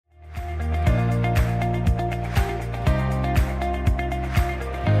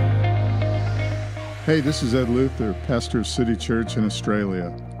Hey, this is Ed Luther, pastor of City Church in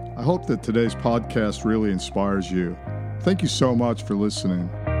Australia. I hope that today's podcast really inspires you. Thank you so much for listening.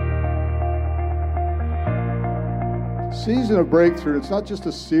 Season of Breakthrough, it's not just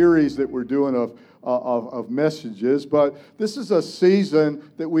a series that we're doing of messages, but this is a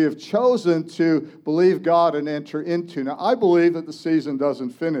season that we have chosen to believe God and enter into. Now, I believe that the season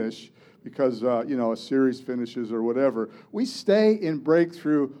doesn't finish because, a series finishes or whatever. We stay in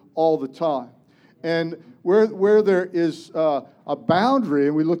breakthrough all the time. And where there is a boundary,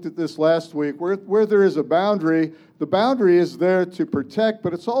 and we looked at this last week, where there is a boundary, the boundary is there to protect,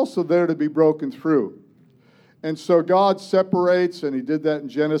 but it's also there to be broken through. And so God separates, and He did that in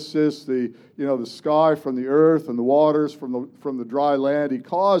Genesis, the sky from the earth and the waters from the dry land. He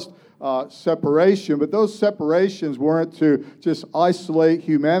caused separation, but those separations weren't to just isolate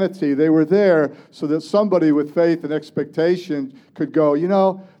humanity. They were there so that somebody with faith and expectation could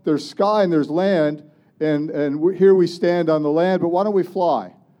go, there's sky and there's land, and here we stand on the land, but why don't we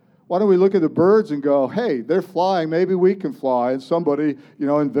fly? Why don't we look at the birds and go, hey, they're flying, maybe we can fly. And somebody,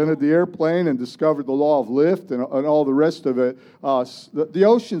 invented the airplane and discovered the law of lift and all the rest of it. The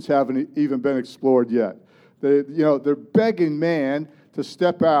oceans haven't even been explored yet. They're begging man to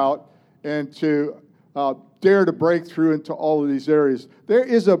step out and to dare to break through into all of these areas. There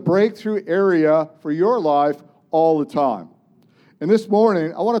is a breakthrough area for your life all the time. And this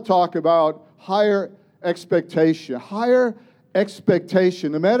morning, I want to talk about higher expectation. Higher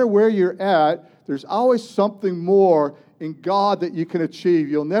expectation. No matter where you're at, there's always something more in God that you can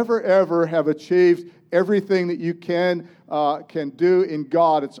achieve. You'll never, ever have achieved everything that you can do in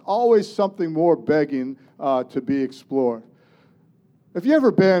God. It's always something more begging to be explored. Have you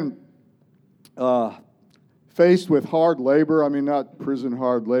ever been faced with hard labor? I mean, not prison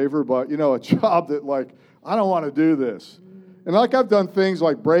hard labor, but, a job that, I don't want to do this. And I've done things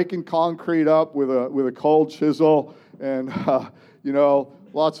like breaking concrete up with a cold chisel and,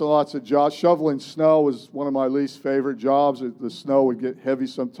 lots and lots of jobs. Shoveling snow was one of my least favorite jobs. The snow would get heavy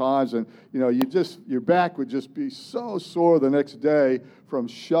sometimes, and, your back would just be so sore the next day from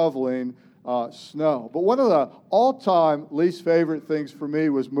shoveling snow. But one of the all-time least favorite things for me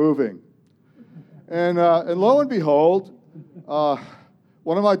was moving. And lo and behold,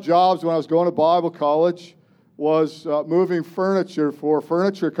 one of my jobs when I was going to Bible college was moving furniture for a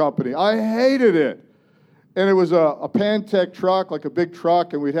furniture company. I hated it. And it was a Pantech truck, like a big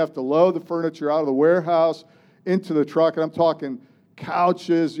truck, and we'd have to load the furniture out of the warehouse into the truck. And I'm talking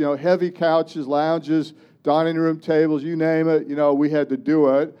couches, heavy couches, lounges, dining room tables, you name it, we had to do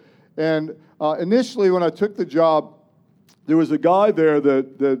it. And initially when I took the job, there was a guy there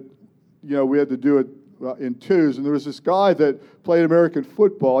that we had to do it in twos, and there was this guy that played American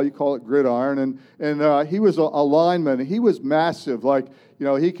football. You call it gridiron, and he was a lineman. And he was massive,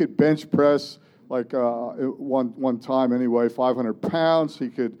 he could bench press one time anyway, 500 pounds. He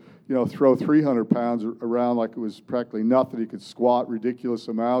could throw 300 pounds around like it was practically nothing. He could squat ridiculous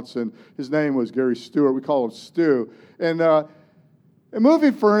amounts, and his name was Gary Stewart. We call him Stu. And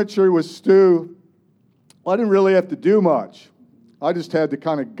moving furniture with Stu, I didn't really have to do much. I just had to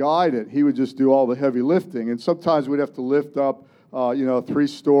kind of guide it. He would just do all the heavy lifting. And sometimes we'd have to lift up, 3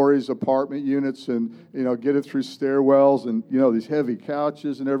 stories, apartment units, and, get it through stairwells and, these heavy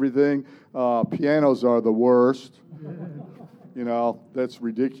couches and everything. Pianos are the worst. That's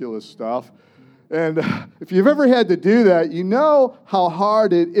ridiculous stuff. And if you've ever had to do that, you know how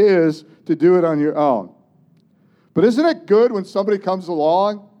hard it is to do it on your own. But isn't it good when somebody comes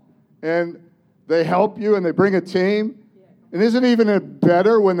along and they help you and they bring a team? And isn't it even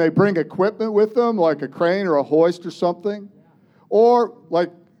better when they bring equipment with them, like a crane or a hoist or something? Or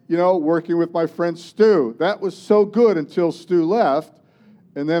working with my friend Stu. That was so good until Stu left.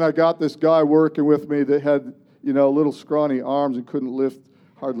 And then I got this guy working with me that had, little scrawny arms and couldn't lift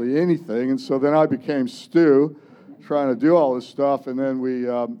hardly anything. And so then I became Stu, trying to do all this stuff. And then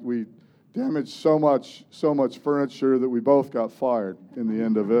we damaged so much furniture that we both got fired in the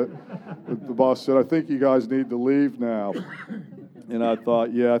end of it. The boss said, I think you guys need to leave now. And I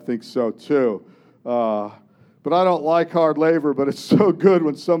thought, yeah, I think so too. But I don't like hard labor, but it's so good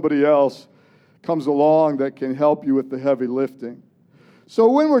when somebody else comes along that can help you with the heavy lifting. So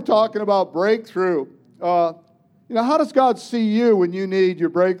when we're talking about breakthrough, how does God see you when you need your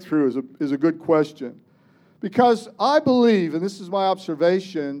breakthrough is a good question. Because I believe, and this is my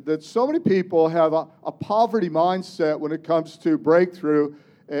observation, that so many people have a poverty mindset when it comes to breakthrough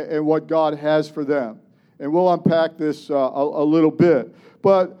and what God has for them. And we'll unpack this a little bit.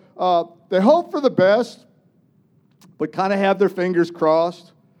 But they hope for the best, but kind of have their fingers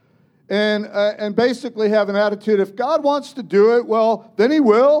crossed. And basically have an attitude, if God wants to do it, well, then He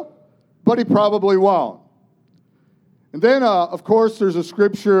will. but he probably won't. And then, of course, there's a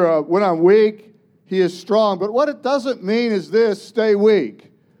scripture, when I'm weak, he is strong. But what it doesn't mean is this, stay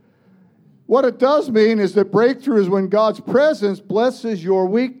weak. What it does mean is that breakthrough is when God's presence blesses your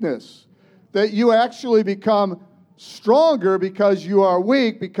weakness. That you actually become stronger because you are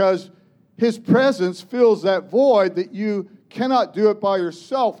weak, because his presence fills that void that you cannot do it by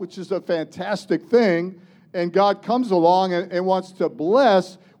yourself, which is a fantastic thing. And God comes along and wants to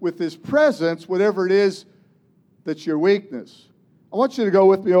bless with his presence whatever it is that's your weakness. I want you to go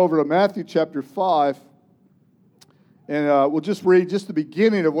with me over to Matthew chapter 5, and we'll just read just the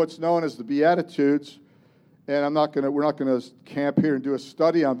beginning of what's known as the Beatitudes. And we're not going to camp here and do a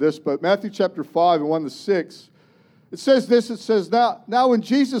study on this, but Matthew chapter 5 and 1 to 6, it says this, it says, Now when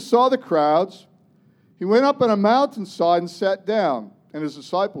Jesus saw the crowds, he went up on a mountainside and sat down, and his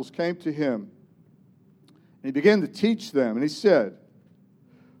disciples came to him. And he began to teach them, and he said,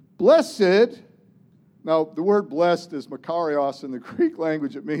 Blessed. Now, the word blessed is makarios in the Greek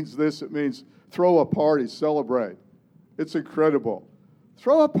language. It means this. It means throw a party, celebrate. It's incredible.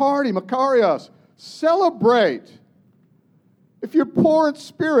 Throw a party, makarios. Celebrate. If you're poor in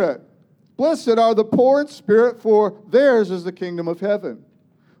spirit, blessed are the poor in spirit, for theirs is the kingdom of heaven.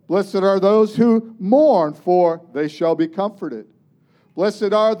 Blessed are those who mourn, for they shall be comforted.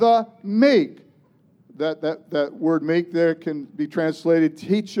 Blessed are the meek. That word meek there can be translated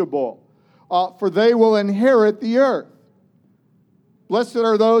teachable. For they will inherit the earth. Blessed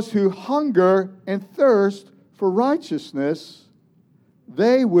are those who hunger and thirst for righteousness.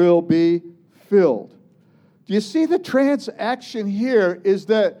 They will be filled. Do you see the transaction here is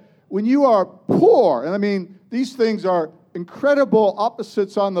that when you are poor, and I mean, these things are incredible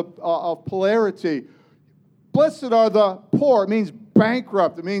opposites on the of polarity. Blessed are the poor. It means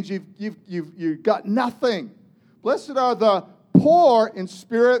bankrupt. It means you've got nothing. Blessed are the poor in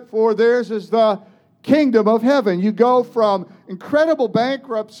spirit, for theirs is the kingdom of heaven. You go from incredible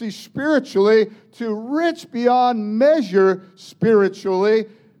bankruptcy spiritually to rich beyond measure spiritually.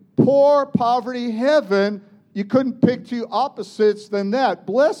 Poor, poverty, heaven. You couldn't pick two opposites than that.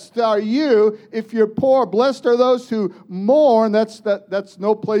 Blessed are you if you're poor. Blessed are those who mourn. That's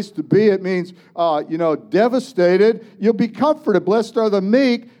no place to be. It means, devastated. You'll be comforted. Blessed are the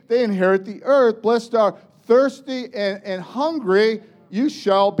meek. They inherit the earth. Blessed are thirsty and hungry. You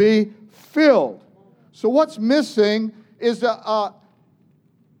shall be filled. So what's missing is a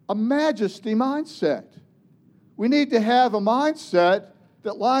majesty mindset. We need to have a mindset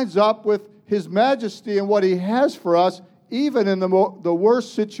that lines up with his majesty and what he has for us, even in the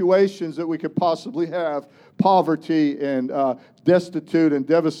worst situations that we could possibly have, poverty and destitute and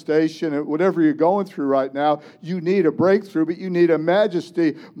devastation and whatever you're going through right now. You need a breakthrough, but you need a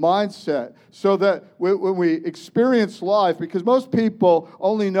majesty mindset so that when we experience life, because most people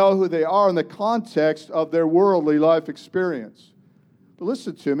only know who they are in the context of their worldly life experience. But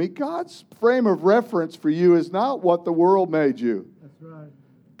listen to me, God's frame of reference for you is not what the world made you. That's right.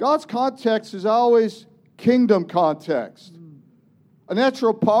 God's context is always kingdom context. A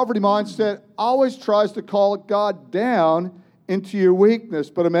natural poverty mindset always tries to call God down into your weakness,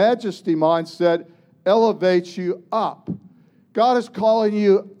 but a majesty mindset elevates you up. God is calling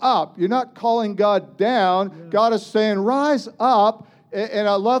you up. You're not calling God down. Yeah. God is saying, rise up. And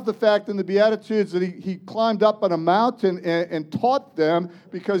I love the fact in the Beatitudes that he climbed up on a mountain and taught them,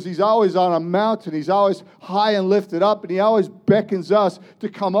 because he's always on a mountain. He's always high and lifted up, and he always beckons us to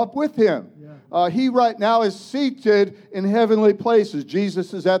come up with him. Yeah. He right now is seated in heavenly places.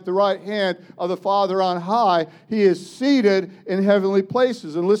 Jesus is at the right hand of the Father on high. He is seated in heavenly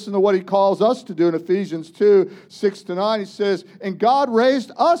places. And listen to what he calls us to do in Ephesians 2, 6-9. He says, and God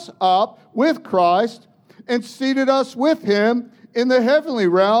raised us up with Christ and seated us with him in the heavenly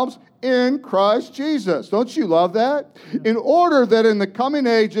realms in Christ Jesus. Don't you love that? In order that in the coming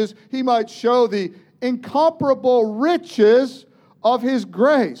ages he might show the incomparable riches of his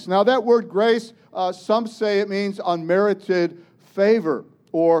grace. Now that word grace, some say it means unmerited favor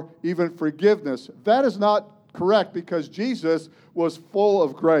or even forgiveness. That is not correct, because Jesus was full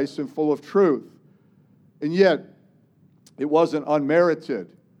of grace and full of truth. And yet, it wasn't unmerited.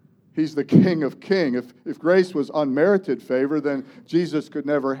 He's the King of Kings. If grace was unmerited favor, then Jesus could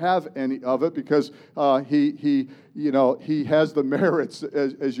never have any of it, because he has the merits,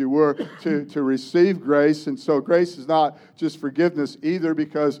 as you were, to receive grace. And so grace is not just forgiveness either,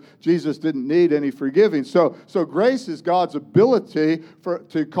 because Jesus didn't need any forgiving. So grace is God's ability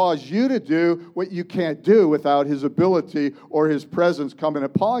to cause you to do what you can't do without his ability or his presence coming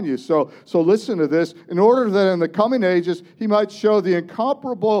upon you. So listen to this. In order that in the coming ages he might show the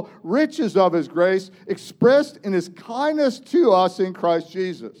incomparable riches of his grace expressed in his kindness to us in Christ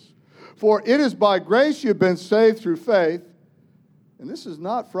Jesus. For it is by grace you've been saved through faith, and this is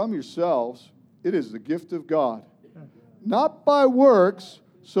not from yourselves, it is the gift of God. Not by works,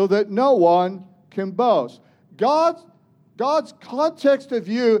 so that no one can boast. God's context of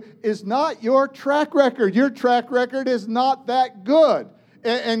you is not your track record. Your track record is not that good.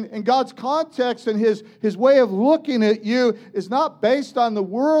 And God's context and his way of looking at you is not based on the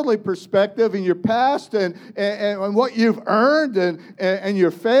worldly perspective in your past and what you've earned and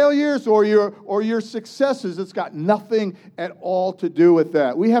your failures or your successes. It's got nothing at all to do with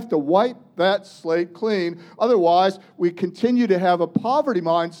that. We have to wipe that slate clean. Otherwise, we continue to have a poverty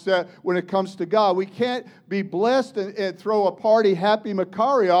mindset when it comes to God. We can't be blessed and throw a party happy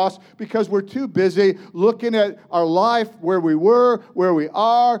Makarios because we're too busy looking at our life, where we were, where we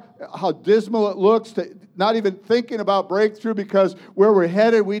are, how dismal it looks, to not even thinking about breakthrough because where we're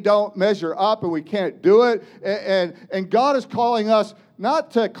headed, we don't measure up and we can't do it. And God is calling us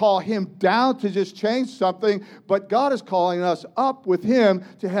not to call Him down to just change something, but God is calling us up with Him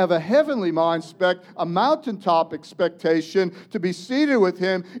to have a heavenly mindset, a mountaintop expectation, to be seated with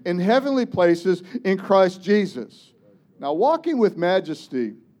Him in heavenly places in Christ Jesus. Now, walking with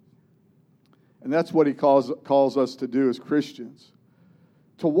majesty, and that's what He calls us to do as Christians.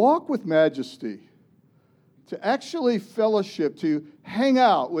 To walk with majesty, to actually fellowship, to hang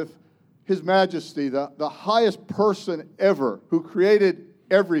out with His Majesty, the highest person ever who created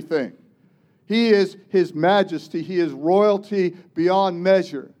everything. He is His Majesty. He is royalty beyond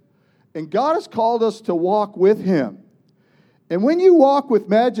measure. And God has called us to walk with Him. And when you walk with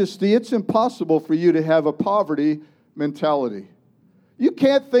majesty, it's impossible for you to have a poverty mentality. You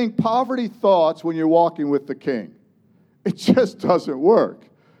can't think poverty thoughts when you're walking with the King. It just doesn't work.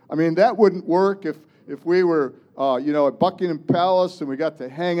 I mean, that wouldn't work if we were at Buckingham Palace and we got to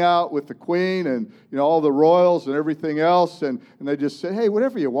hang out with the Queen and, all the royals and everything else. And they just say, hey,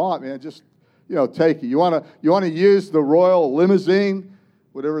 whatever you want, man, just, take it. You want to use the royal limousine,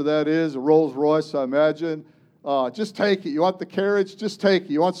 whatever that is, a Rolls Royce, I imagine. Just take it. You want the carriage? Just take it.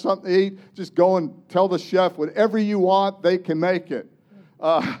 You want something to eat? Just go and tell the chef whatever you want, they can make it.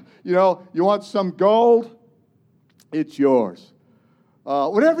 You want some gold? It's yours.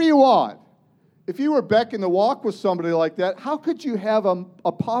 Whatever you want. If you were beckoned to walk with somebody like that, how could you have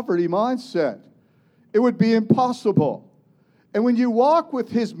a poverty mindset? It would be impossible. And when you walk with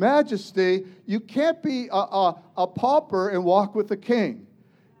His Majesty, you can't be a pauper and walk with the King.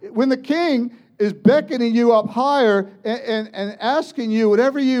 When the King is beckoning you up higher and asking you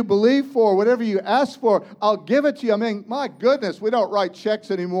whatever you believe for, whatever you ask for, I'll give it to you. I mean, my goodness, we don't write checks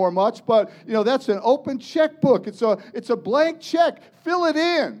anymore much, but that's an open checkbook. It's a blank check. Fill it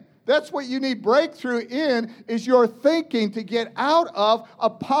in. That's what you need breakthrough in, is your thinking to get out of a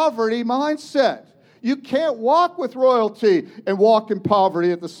poverty mindset. You can't walk with royalty and walk in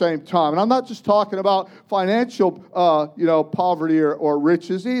poverty at the same time. And I'm not just talking about financial, poverty or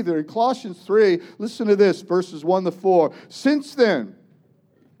riches either. In Colossians 3, listen to this, verses 1-4. Since then,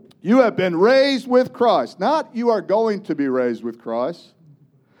 you have been raised with Christ. Not you are going to be raised with Christ.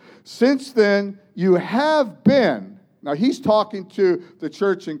 Since then, you have been. Now, he's talking to the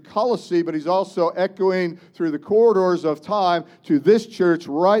church in Colossae, but he's also echoing through the corridors of time to this church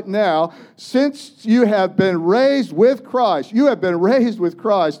right now. Since you have been raised with Christ, you have been raised with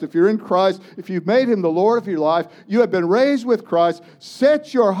Christ. If you're in Christ, if you've made Him the Lord of your life, you have been raised with Christ.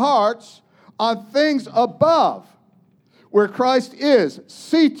 Set your hearts on things above, where Christ is,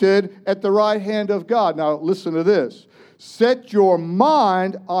 seated at the right hand of God. Now, listen to this. Set your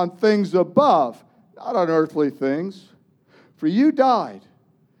mind on things above, not on earthly things. For you died,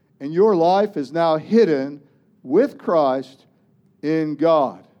 and your life is now hidden with Christ in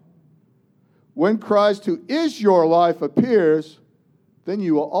God. When Christ, who is your life, appears, then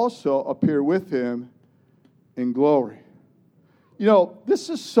you will also appear with Him in glory. This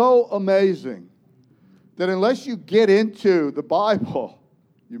is so amazing that unless you get into the Bible,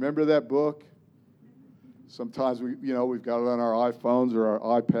 you remember that book? Sometimes we've got it on our iPhones or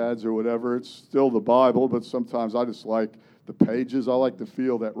our iPads or whatever. It's still the Bible, but sometimes I just like the pages. I like to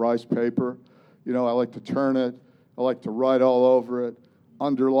feel that rice paper. I like to turn it. I like to write all over it,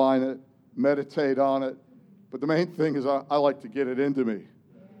 underline it, meditate on it. But the main thing is I like to get it into me.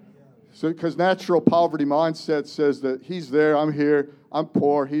 So, because natural poverty mindset says that He's there, I'm here, I'm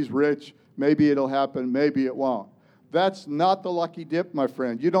poor, He's rich. Maybe it'll happen, maybe it won't. That's not the lucky dip, my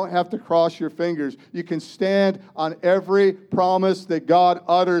friend. You don't have to cross your fingers. You can stand on every promise that God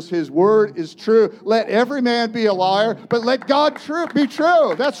utters. His word is true. Let every man be a liar, but let God be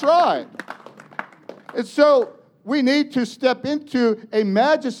true. That's right. And so we need to step into a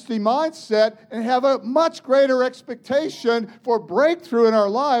majesty mindset and have a much greater expectation for breakthrough in our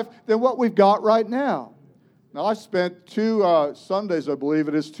life than what we've got right now. Now, I spent 2 Sundays, I believe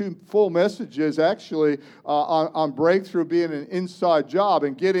it is, 2 full messages actually on breakthrough being an inside job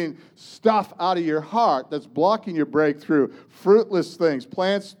and getting stuff out of your heart that's blocking your breakthrough. Fruitless things,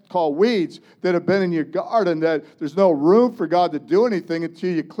 plants called weeds that have been in your garden that there's no room for God to do anything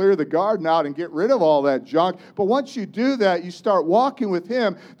until you clear the garden out and get rid of all that junk. But once you do that, you start walking with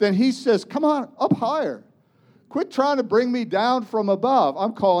Him, then He says, come on, up higher. Quit trying to bring me down from above.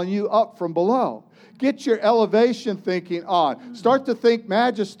 I'm calling you up from below. Get your elevation thinking on. Start to think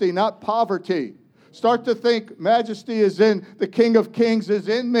majesty, not poverty. Start to think majesty is in the King of Kings is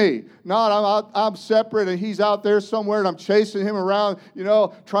in me. Not I'm separate and He's out there somewhere and I'm chasing Him around,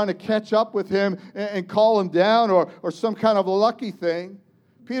 trying to catch up with Him and call Him down or some kind of a lucky thing.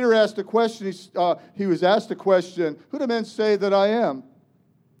 Peter asked a question. He was asked a question, who do men say that I am?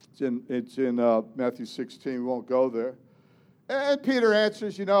 It's in Matthew 16. We won't go there. And Peter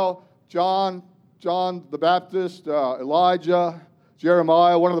answers, John the Baptist, Elijah,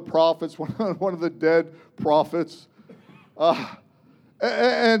 Jeremiah, one of the prophets, one of the dead prophets.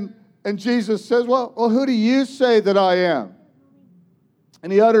 And Jesus says, well, who do you say that I am?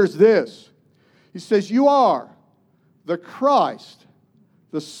 And He utters this. He says, you are the Christ,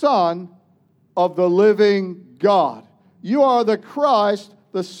 the Son of the living God. You are the Christ,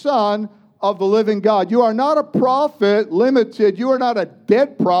 the Son of the living God. You are not a prophet limited. You are not a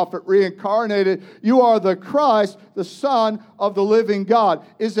dead prophet reincarnated. You are the Christ, the Son of the living God.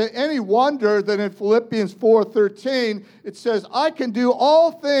 Is it any wonder that in Philippians 4:13 it says, I can do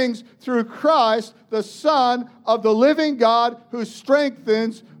all things through Christ, the Son of the living God who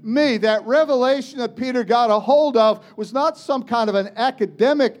strengthens me. That revelation that Peter got a hold of was not some kind of an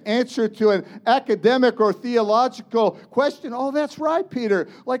academic answer to an academic or theological question. Oh, that's right, Peter.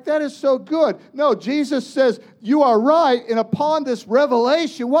 Like, that is so good. No, Jesus says, you are right. And upon this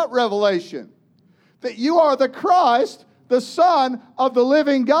revelation, what revelation? That you are the Christ, the Son of the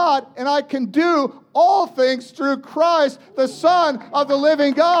living God, and I can do all things through Christ, the Son of the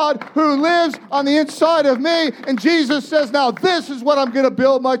living God, who lives on the inside of me. And Jesus says, now this is what I'm going to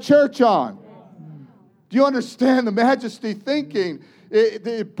build my church on. Do you understand the majesty thinking?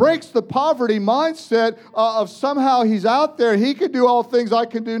 It breaks the poverty mindset of somehow He's out there. He can do all things, I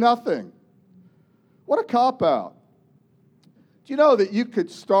can do nothing. What a cop-out. Do you know that you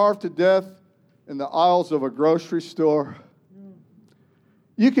could starve to death in the aisles of a grocery store?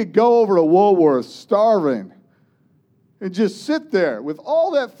 You could go over to Woolworths starving and just sit there with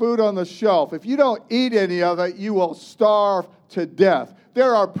all that food on the shelf. If you don't eat any of it, you will starve to death.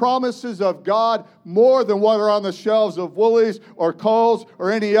 There are promises of God more than what are on the shelves of Woolies or Kohl's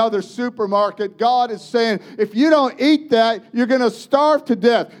or any other supermarket. God is saying, if you don't eat that, you're going to starve to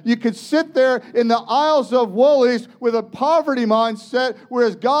death. You could sit there in the aisles of Woolies with a poverty mindset,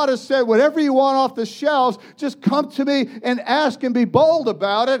 whereas God has said, whatever you want off the shelves, just come to me and ask and be bold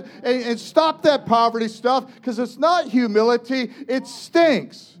about it and stop that poverty stuff, because it's not humility, it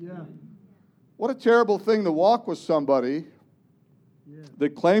stinks. Yeah. What a terrible thing to walk with somebody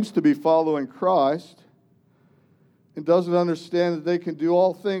that claims to be following Christ and doesn't understand that they can do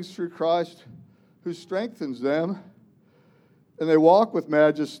all things through Christ who strengthens them. And they walk with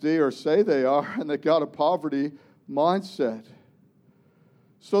majesty, or say they are, and they got a poverty mindset.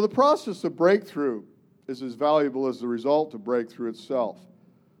 So the process of breakthrough is as valuable as the result of breakthrough itself.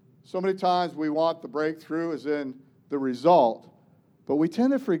 So many times we want the breakthrough as in the result, but we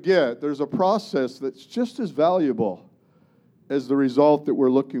tend to forget there's a process that's just as valuable as the result that we're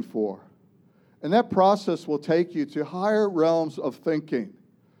looking for. And that process will take you to higher realms of thinking.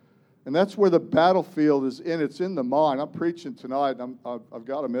 And that's where the battlefield is in. It's in the mind. I'm preaching tonight. I've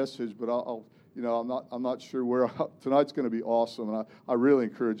got a message, but I'm not sure where. Tonight's going to be awesome, and I really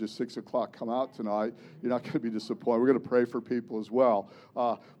encourage you. 6 o'clock, come out tonight. You're not going to be disappointed. We're going to pray for people as well.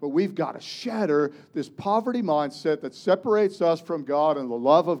 But we've got to shatter this poverty mindset that separates us from God and the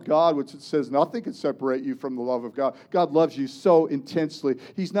love of God, which it says nothing can separate you from the love of God. God loves you so intensely.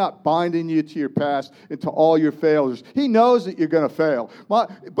 He's not binding you to your past and to all your failures. He knows that you're going to fail.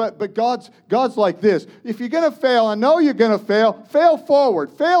 But God's like this. If you're going to fail, I know you're going to fail. Fail forward.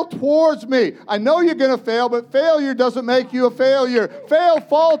 Fail towards me. I know you're going to fail, but failure doesn't make you a failure.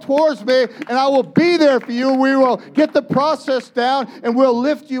 Fall towards me, and I will be there for you. We will get the process down, and we'll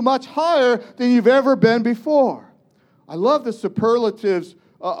lift you much higher than you've ever been before. I love the superlatives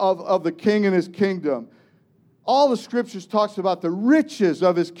of the King and His kingdom. All the Scriptures talks about the riches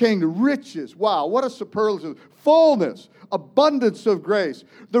of His kingdom. Riches. Wow, what a superlative. Fullness, abundance of grace,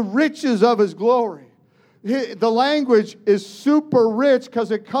 the riches of His glory. The language is super rich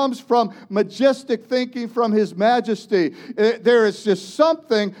because it comes from majestic thinking from His majesty. There is just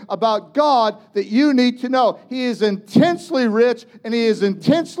something about God that you need to know. He is intensely rich, and He is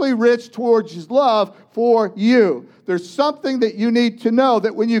intensely rich towards His love for you. There's something that you need to know,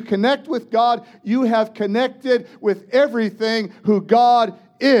 that when you connect with God, you have connected with everything who God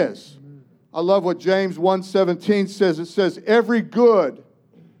is. I love what James 1:17 says. It says, every good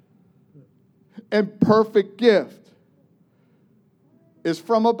and perfect gift is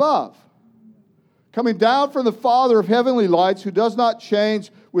from above, coming down from the Father of heavenly lights, who does not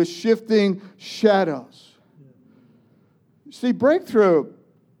change with shifting shadows. See, breakthrough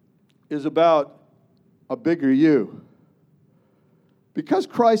is about a bigger you. Because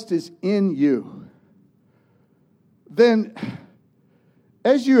Christ is in you, then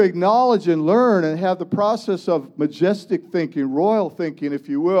as you acknowledge and learn and have the process of majestic thinking, royal thinking, if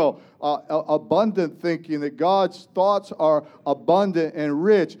you will, abundant thinking, that God's thoughts are abundant and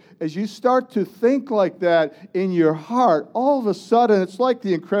rich, as you start to think like that in your heart, all of a sudden it's like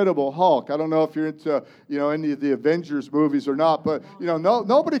the Incredible Hulk. I don't know if you're into any of the Avengers movies or not, but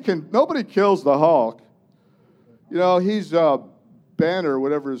nobody kills the Hulk. He's Banner,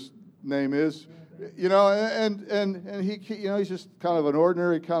 whatever his name is. And he he's just kind of an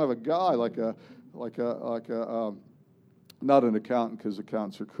ordinary kind of a guy, like a not an accountant, because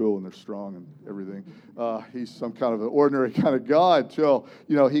accountants are cool and they're strong and everything. He's some kind of an ordinary kind of guy until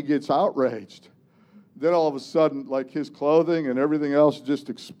he gets outraged. Then all of a sudden, like, his clothing and everything else just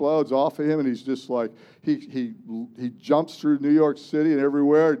explodes off of him, and he's just like he jumps through New York City and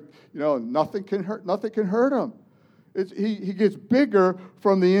everywhere. Nothing can hurt him. He gets bigger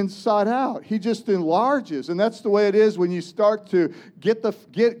from the inside out. He just enlarges. And that's the way it is when you start to get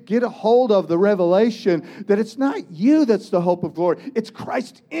a hold of the revelation that it's not you that's the hope of glory. It's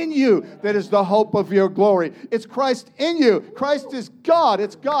Christ in you that is the hope of your glory. It's Christ in you. Christ is God.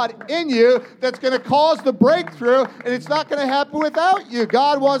 It's God in you that's going to cause the breakthrough, and it's not going to happen without you.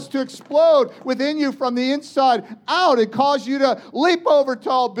 God wants to explode within you from the inside out and cause you to leap over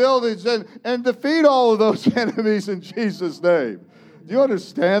tall buildings and defeat all of those enemies in Jesus' name. Do you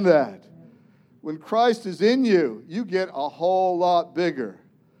understand that? When Christ is in you, you get a whole lot bigger.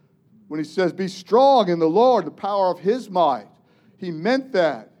 When He says, be strong in the Lord, the power of His might, He meant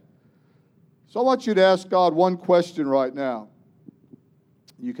that. So I want you to ask God one question right now.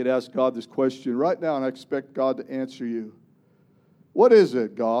 You could ask God this question right now, and I expect God to answer you. What is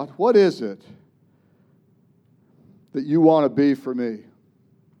it, God? What is it that you want to be for me?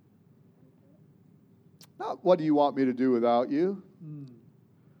 Not what do you want me to do without you?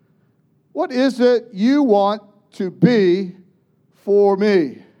 What is it you want to be for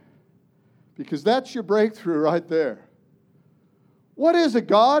me? Because that's your breakthrough right there. What is it,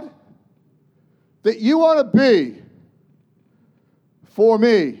 God, that you want to be for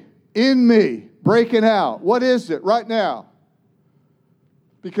me, in me, breaking out? What is it right now?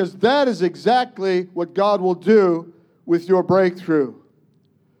 Because that is exactly what God will do with your breakthrough.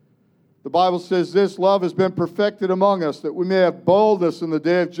 The Bible says this, love has been perfected among us, that we may have boldness in the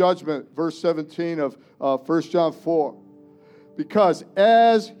day of judgment, verse 17 of 1 John 4. Because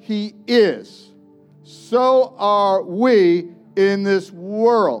as He is, so are we in this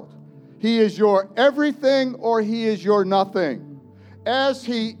world. He is your everything or He is your nothing. As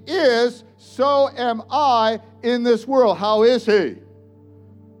He is, so am I in this world. How is He?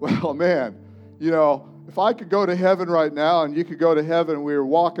 Well, man, if I could go to heaven right now and you could go to heaven and we were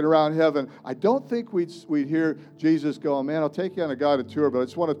walking around heaven, I don't think we'd hear Jesus going, man, I'll take you on a guided tour, but I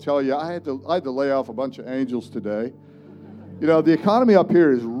just want to tell you, I had to lay off a bunch of angels today. The economy up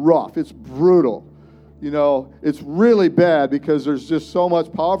here is rough. It's brutal. It's really bad because there's just so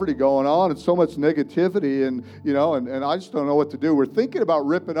much poverty going on and so much negativity, and I just don't know what to do. We're thinking about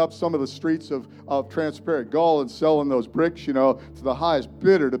ripping up some of the streets of transparent gold and selling those bricks, to the highest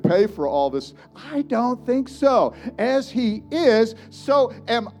bidder to pay for all this. I don't think so. As He is, so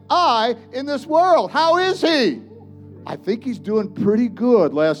am I in this world. How is He? I think He's doing pretty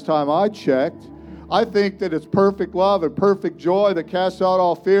good last time I checked. I think that it's perfect love and perfect joy that casts out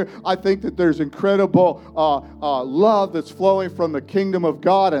all fear. I think that there's incredible love that's flowing from the kingdom of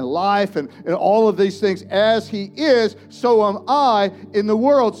God and life and all of these things. As He is, so am I in the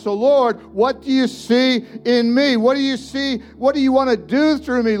world. So, Lord, what do you see in me? What do you see? What do you want to do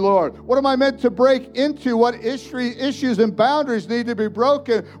through me, Lord? What am I meant to break into? What issues and boundaries need to be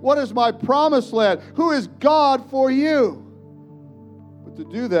broken? What is my promised land? Who is God for you? To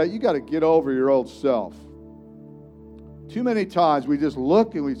do that, you got to get over your old self. Too many times we just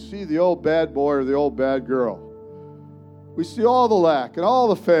look and we see the old bad boy or the old bad girl. We see all the lack and all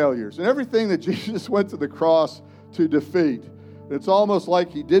the failures and everything that Jesus went to the cross to defeat. And it's almost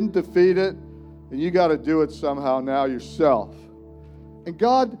like he didn't defeat it, and you got to do it somehow now yourself. And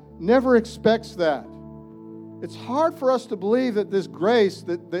God never expects that. It's hard for us to believe that this grace,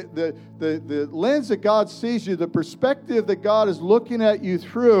 that the lens that God sees you, the perspective that God is looking at you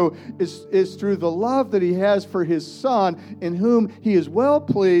through is through the love that he has for his Son, in whom he is well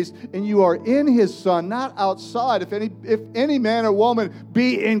pleased, and you are in his Son, not outside. If any man or woman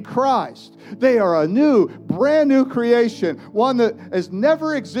be in Christ, they are a new, brand new creation, one that has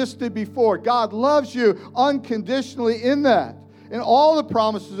never existed before. God loves you unconditionally in that. And all the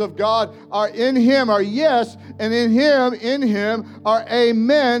promises of God are in him, are yes, and in him are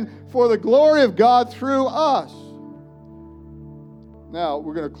amen, for the glory of God through us. Now,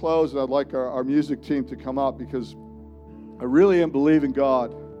 we're going to close, and I'd like our music team to come up, because I really am believing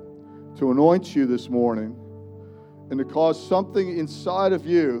God to anoint you this morning and to cause something inside of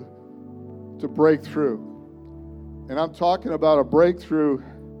you to break through. And I'm talking about a breakthrough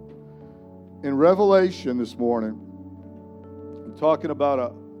in Revelation this morning. I'm talking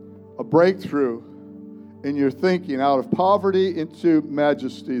about a breakthrough in your thinking out of poverty into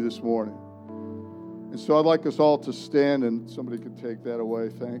majesty this morning. And so I'd like us all to stand, and somebody could take that away.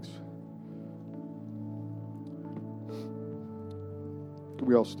 Thanks. Can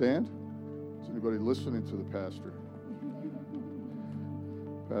we all stand? Is anybody listening to the pastor?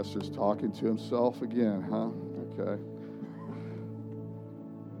 Pastor's talking to himself again, huh? Okay.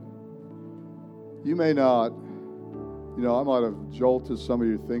 You may not, I might have jolted some of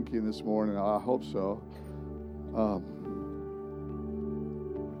your thinking this morning. I hope so.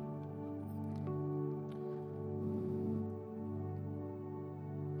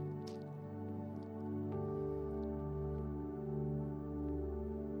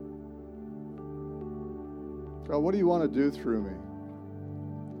 God, what do you want to do through me?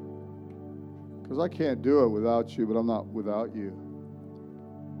 Because I can't do it without you, but I'm not without you.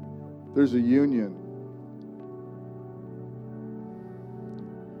 There's a union.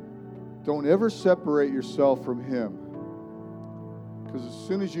 Don't ever separate yourself from him, because as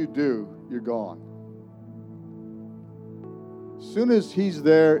soon as you do, you're gone. As soon as he's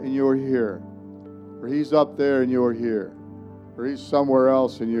there and you're here, or he's up there and you're here, or he's somewhere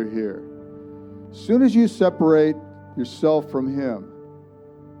else and you're here, as soon as you separate yourself from him,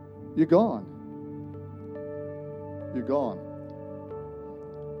 you're gone. You're gone.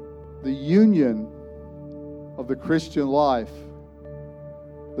 The union of the Christian life,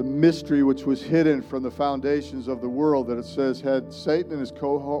 the mystery which was hidden from the foundations of the world, that it says, had Satan and his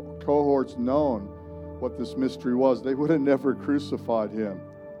cohorts known what this mystery was, they would have never crucified him.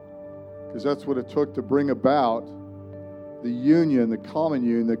 Because that's what it took to bring about the union, the common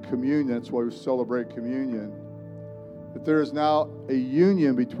union, the communion. That's why we celebrate communion. That there is now a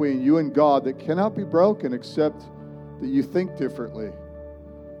union between you and God that cannot be broken except that you think differently.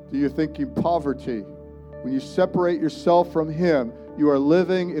 That you're thinking poverty. When you separate yourself from him, you are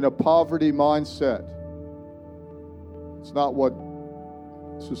living in a poverty mindset. It's not what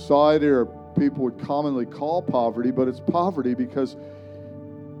society or people would commonly call poverty, but it's poverty because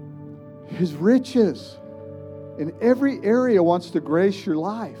his riches in every area wants to grace your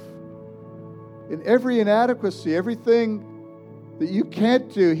life. In every inadequacy, everything that you can't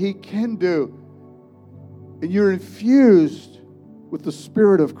do, he can do. And you're infused with the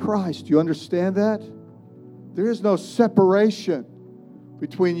Spirit of Christ. You understand that? There is no separation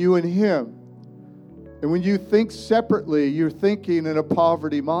between you and him. And when you think separately, you're thinking in a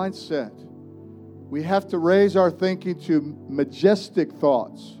poverty mindset. We have to raise our thinking to majestic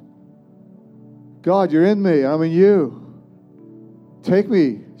thoughts. God, you're in me, I'm in you. Take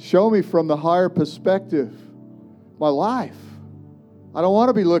me, show me from the higher perspective my life. I don't want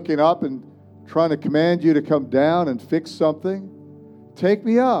to be looking up and trying to command you to come down and fix something. Take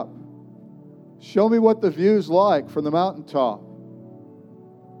me up. Show me what the view's like from the mountaintop.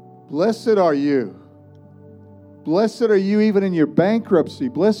 Blessed are you. Blessed are you even in your bankruptcy.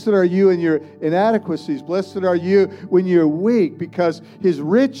 Blessed are you in your inadequacies. Blessed are you when you're weak, because his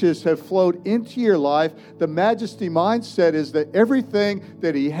riches have flowed into your life. The majesty mindset is that everything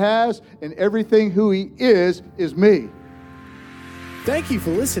that he has and everything who he is me. Thank you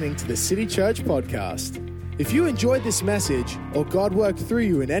for listening to the City Church podcast. If you enjoyed this message or God worked through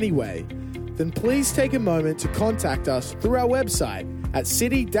you in any way, then please take a moment to contact us through our website at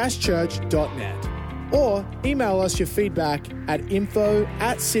city-church.net. Or email us your feedback at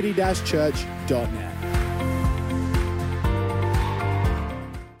info@city-church.net.